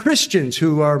than some Christians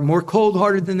who are more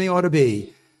cold-hearted than they ought to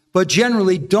be. But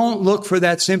generally, don't look for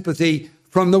that sympathy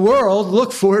from the world.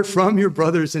 Look for it from your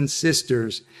brothers and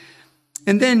sisters.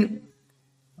 And then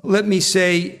let me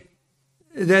say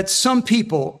that some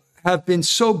people have been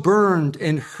so burned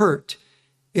and hurt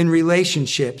in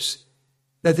relationships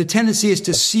that the tendency is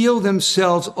to seal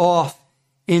themselves off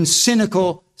in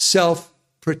cynical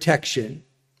self-protection.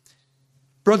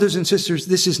 Brothers and sisters,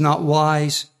 this is not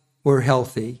wise or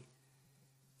healthy.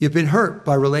 You've been hurt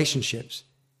by relationships.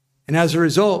 And as a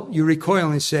result, you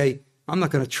recoil and say, I'm not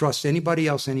going to trust anybody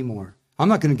else anymore. I'm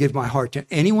not going to give my heart to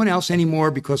anyone else anymore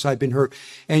because I've been hurt.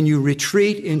 And you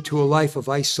retreat into a life of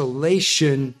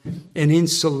isolation and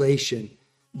insulation.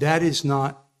 That is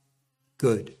not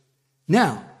good.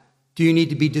 Now, do you need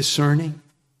to be discerning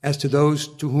as to those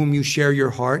to whom you share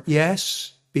your heart?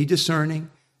 Yes, be discerning.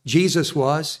 Jesus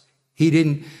was. He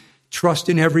didn't trust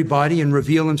in everybody and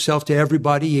reveal himself to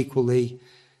everybody equally.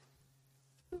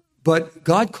 But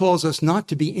God calls us not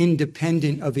to be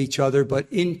independent of each other, but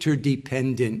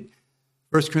interdependent.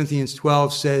 1 Corinthians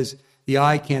 12 says the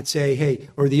eye can't say, hey,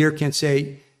 or the ear can't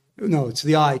say, no, it's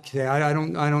the eye. I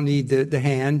don't need the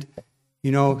hand.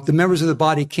 You know, the members of the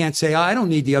body can't say, I don't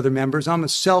need the other members. I'm a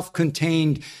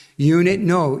self-contained unit.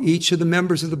 No, each of the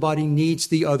members of the body needs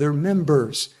the other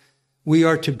members. We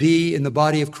are to be in the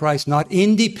body of Christ, not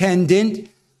independent,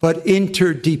 but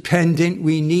interdependent.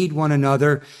 We need one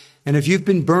another. And if you've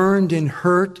been burned and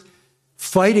hurt,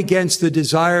 fight against the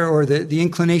desire or the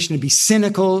inclination to be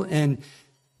cynical and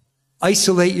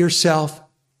isolate yourself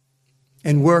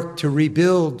and work to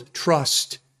rebuild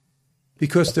trust,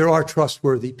 because there are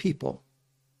trustworthy people.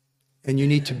 And you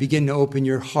need to begin to open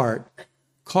your heart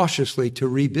cautiously to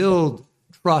rebuild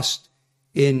trust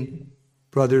in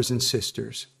brothers and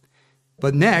sisters.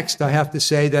 But next, I have to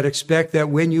say that expect that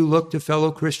when you look to fellow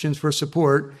Christians for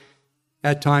support,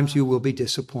 at times you will be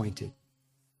disappointed.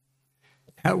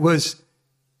 That was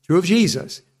true of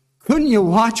Jesus. Couldn't you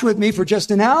watch with me for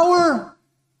just an hour?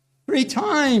 3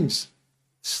 times.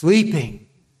 Sleeping,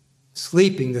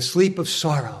 the sleep of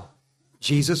sorrow.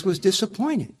 Jesus was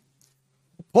disappointed.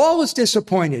 Paul was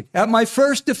disappointed. At my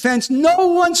first defense, no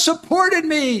one supported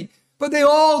me, but they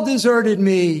all deserted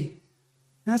me.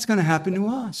 That's going to happen to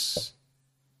us.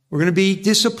 We're going to be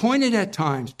disappointed at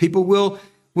times. People will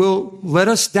let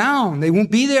us down. They won't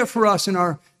be there for us in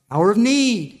our hour of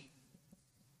need.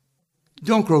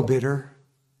 Don't grow bitter.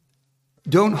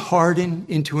 Don't harden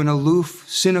into an aloof,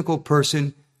 cynical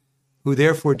person who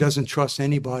therefore doesn't trust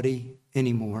anybody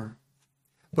anymore.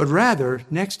 But rather,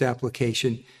 next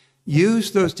application,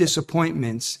 use those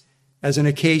disappointments as an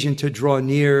occasion to draw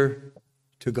near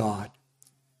to God.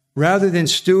 Rather than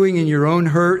stewing in your own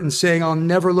hurt and saying, I'll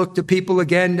never look to people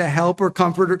again to help or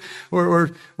comfort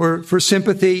or for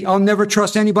sympathy. I'll never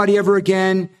trust anybody ever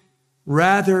again.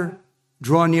 Rather,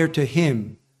 draw near to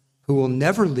him who will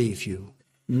never leave you,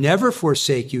 never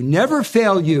forsake you, never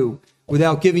fail you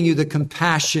without giving you the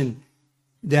compassion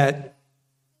that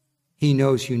he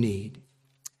knows you need.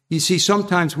 You see,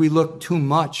 sometimes we look too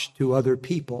much to other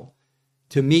people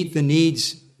to meet the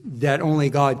needs that only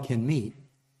God can meet.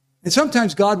 And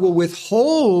sometimes God will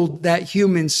withhold that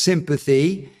human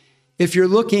sympathy if you're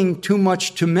looking too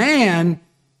much to man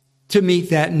to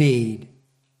meet that need.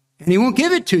 And he won't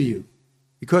give it to you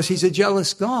because he's a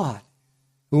jealous God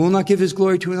who will not give his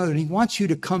glory to another. And he wants you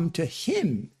to come to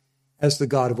him as the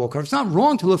God of all comfort. It's not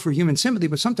wrong to look for human sympathy,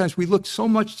 but sometimes we look so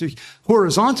much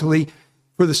horizontally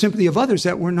for the sympathy of others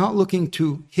that we're not looking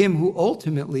to him who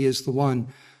ultimately is the one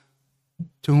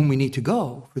to whom we need to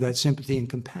go for that sympathy and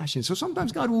compassion. So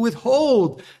sometimes God will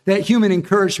withhold that human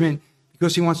encouragement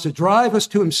because he wants to drive us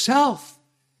to himself.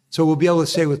 So we'll be able to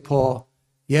say with Paul,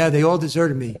 yeah, they all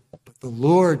deserted me, but the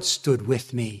Lord stood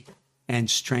with me and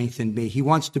strengthened me. He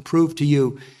wants to prove to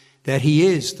you that he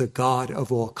is the God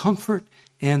of all comfort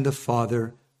and the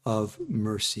Father of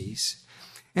mercies.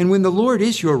 And when the Lord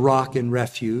is your rock and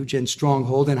refuge and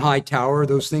stronghold and high tower,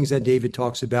 those things that David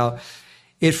talks about,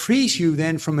 it frees you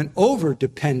then from an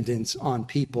over-dependence on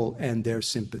people and their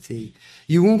sympathy.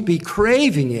 You won't be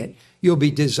craving it. You'll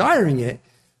be desiring it,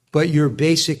 but your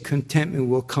basic contentment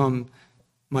will come.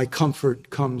 My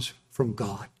comfort comes from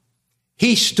God.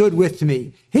 He stood with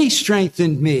me. He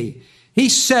strengthened me. He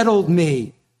settled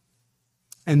me.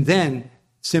 And then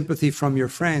sympathy from your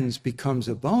friends becomes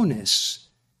a bonus,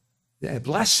 a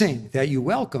blessing that you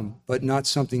welcome, but not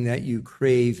something that you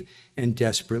crave and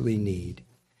desperately need.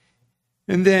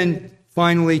 And then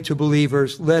finally, to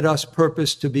believers, let us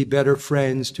purpose to be better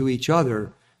friends to each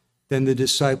other than the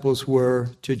disciples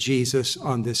were to Jesus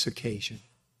on this occasion.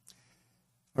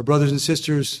 Our brothers and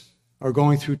sisters are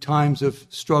going through times of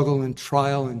struggle and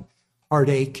trial and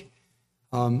heartache.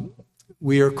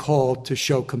 We are called to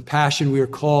show compassion. We are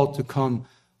called to come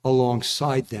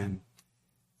alongside them.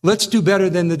 Let's do better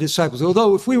than the disciples.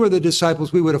 Although if we were the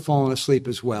disciples, we would have fallen asleep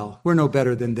as well. We're no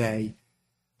better than they.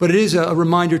 But it is a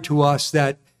reminder to us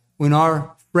that when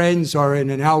our friends are in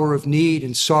an hour of need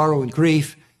and sorrow and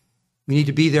grief, we need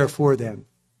to be there for them.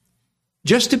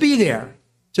 Just to be there.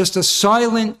 Just a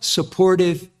silent,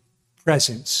 supportive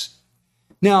presence.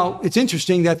 Now, it's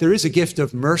interesting that there is a gift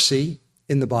of mercy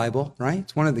in the Bible, right?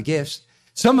 It's one of the gifts.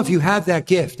 Some of you have that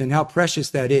gift, and how precious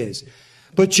that is.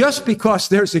 But just because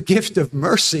there's a gift of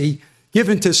mercy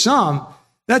given to some,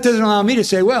 that doesn't allow me to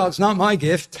say, well, it's not my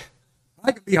gift.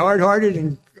 I can be hard-hearted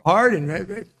and hard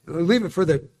and leave it for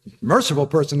the merciful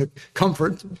person to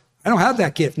comfort. I don't have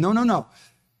that gift. No.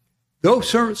 Though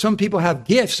some people have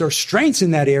gifts or strengths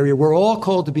in that area, we're all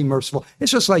called to be merciful.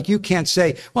 It's just like you can't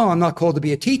say, well, I'm not called to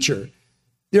be a teacher,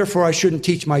 therefore I shouldn't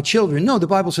teach my children. No, the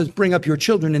Bible says bring up your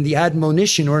children in the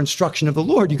admonition or instruction of the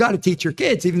Lord. You got to teach your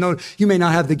kids, even though you may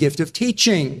not have the gift of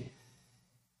teaching.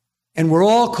 And we're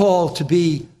all called to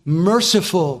be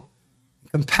merciful,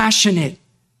 compassionate,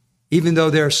 even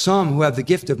though there are some who have the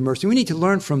gift of mercy. We need to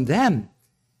learn from them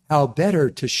how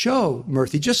better to show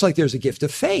mercy, just like there's a gift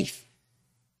of faith.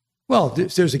 Well,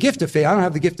 there's a gift of faith. I don't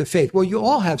have the gift of faith. Well, you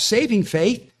all have saving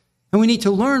faith. And we need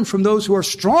to learn from those who are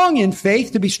strong in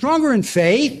faith to be stronger in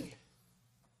faith.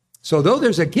 So though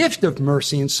there's a gift of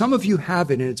mercy, and some of you have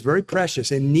it, and it's very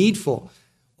precious and needful,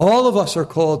 all of us are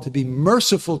called to be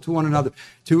merciful to one another,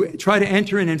 to try to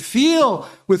enter in and feel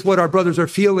with what our brothers are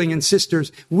feeling and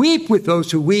sisters, weep with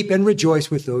those who weep, and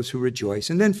rejoice with those who rejoice.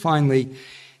 And then finally,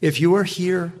 if you are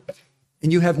here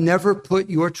and you have never put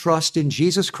your trust in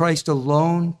Jesus Christ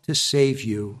alone to save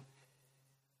you,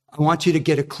 I want you to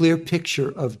get a clear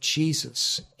picture of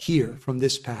Jesus here from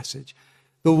this passage.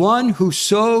 The one who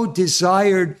so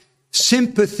desired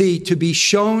sympathy to be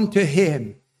shown to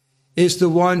him is the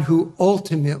one who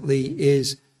ultimately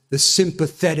is the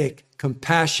sympathetic,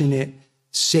 compassionate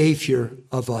Savior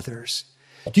of others.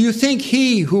 Do you think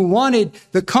he who wanted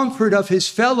the comfort of his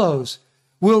fellows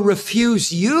will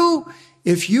refuse you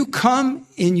if you come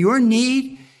in your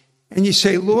need and you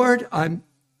say, Lord, I'm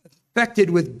affected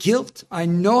with guilt. I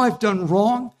know I've done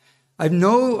wrong. I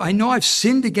know I've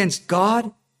sinned against God.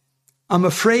 I'm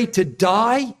afraid to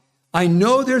die. I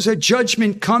know there's a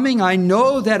judgment coming. I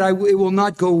know that it will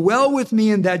not go well with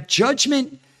me in that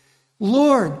judgment.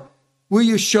 Lord, will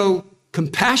you show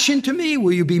compassion to me?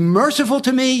 Will you be merciful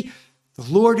to me? The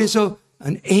Lord is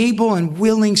an able and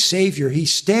willing Savior. He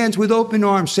stands with open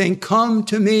arms saying, come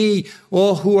to me,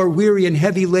 all who are weary and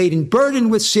heavy laden, burdened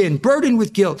with sin, burdened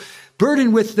with guilt,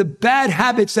 burdened with the bad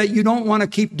habits that you don't want to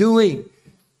keep doing.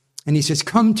 And he says,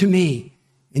 come to me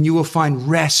and you will find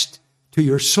rest to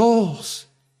your souls.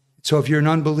 So if you're an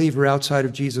unbeliever outside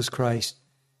of Jesus Christ,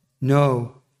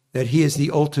 know that he is the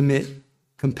ultimate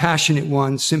compassionate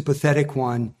one, sympathetic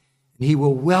one, and he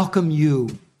will welcome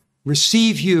you,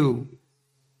 receive you.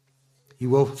 He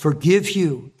will forgive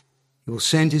you. He will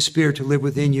send his Spirit to live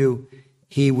within you.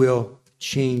 He will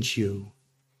change you.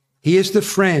 He is the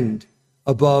friend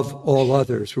above all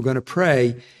others. We're going to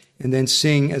pray and then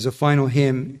sing as a final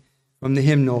hymn from the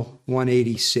hymnal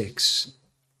 186.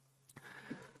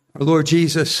 Our Lord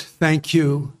Jesus, thank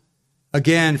you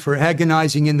again for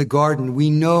agonizing in the garden. We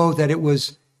know that it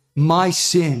was my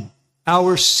sin,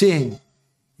 our sin,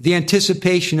 the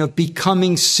anticipation of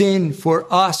becoming sin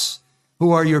for us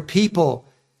who are your people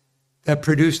that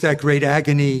produced that great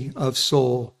agony of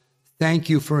soul. Thank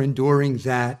you for enduring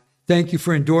that. Thank you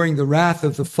for enduring the wrath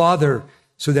of the Father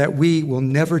so that we will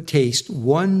never taste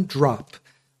one drop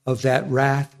of that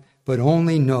wrath, but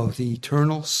only know the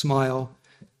eternal smile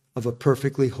of a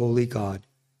perfectly holy God.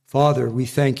 Father, we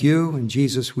thank you, and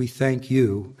Jesus, we thank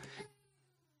you.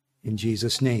 In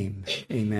Jesus' name, amen.